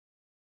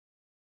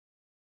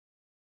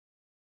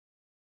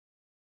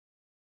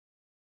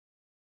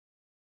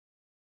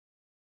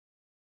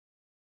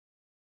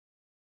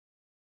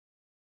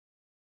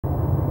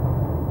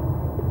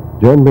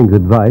Joan brings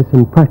advice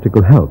and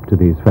practical help to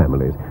these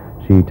families.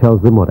 She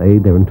tells them what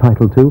aid they're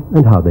entitled to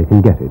and how they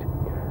can get it,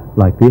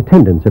 like the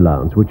attendance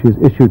allowance, which is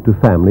issued to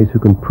families who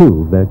can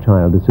prove their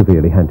child is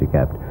severely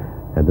handicapped,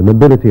 and the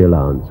mobility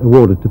allowance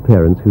awarded to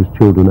parents whose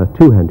children are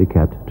too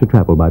handicapped to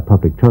travel by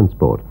public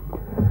transport.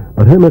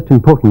 But her most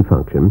important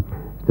function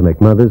is to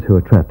make mothers who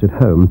are trapped at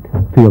home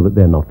feel that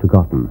they're not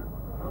forgotten.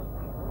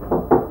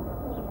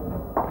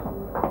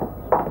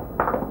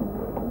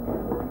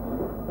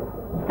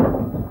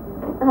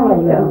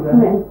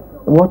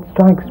 What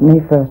strikes me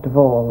first of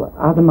all,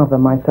 as a mother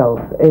myself,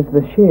 is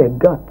the sheer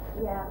guts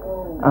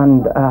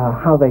and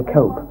how they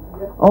cope.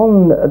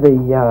 On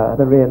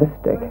the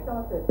realistic,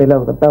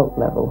 below the belt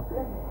level,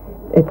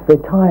 it's the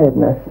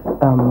tiredness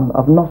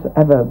of not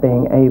ever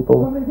being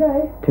able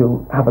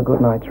to have a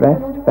good night's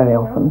rest very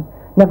often,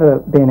 never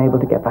being able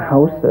to get the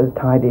house as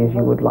tidy as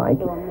you would like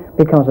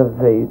because of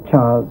the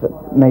child's,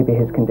 maybe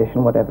his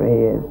condition, whatever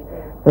he is.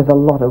 There's a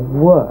lot of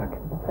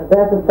work. They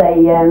have to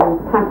say,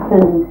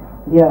 Paxton,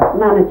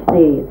 manage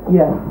these,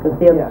 because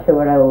the other two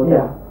are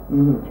older,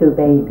 two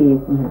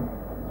babies.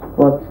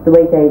 But the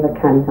way David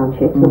carries on,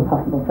 it's not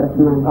possible for her to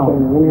manage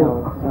him, you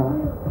know.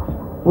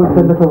 With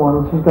the little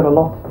ones, she's got a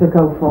lot to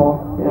go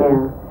for.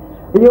 Yeah.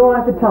 Are you all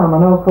right for time?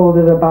 I know I've called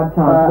it a bad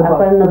time. I've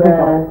got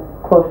another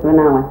quarter of an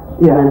hour.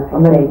 Yeah,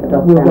 and then David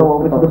up, we'll go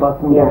over to the bus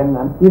and get him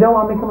then. You don't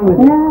want me coming with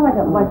you? No, I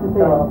don't like to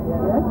see it.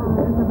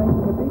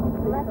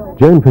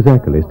 Joan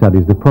Fazakerley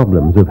studies the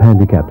problems of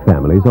handicapped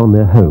families on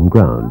their home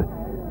ground.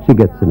 She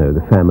gets to know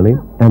the family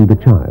and the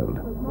child.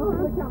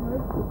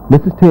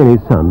 Mrs.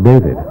 Tierney's son,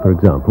 David, for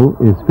example,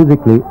 is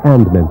physically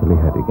and mentally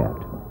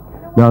handicapped.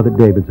 Now that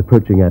David's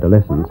approaching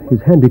adolescence, his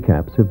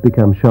handicaps have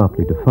become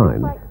sharply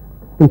defined,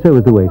 and so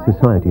is the way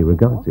society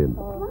regards him.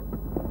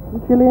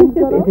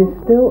 It is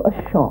still a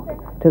shock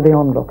to the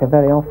onlooker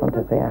very often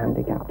to see a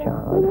handicapped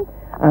child,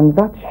 and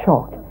that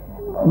shock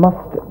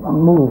must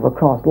move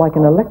across like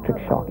an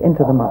electric shock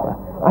into the mother.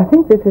 I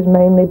think this is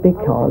mainly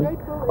because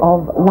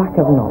of lack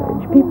of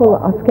knowledge. People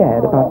are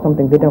scared about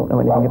something they don't know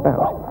anything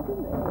about.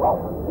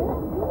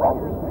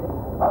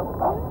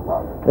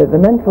 The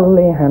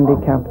mentally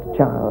handicapped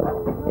child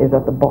is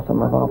at the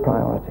bottom of our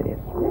priorities,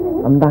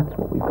 and that's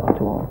what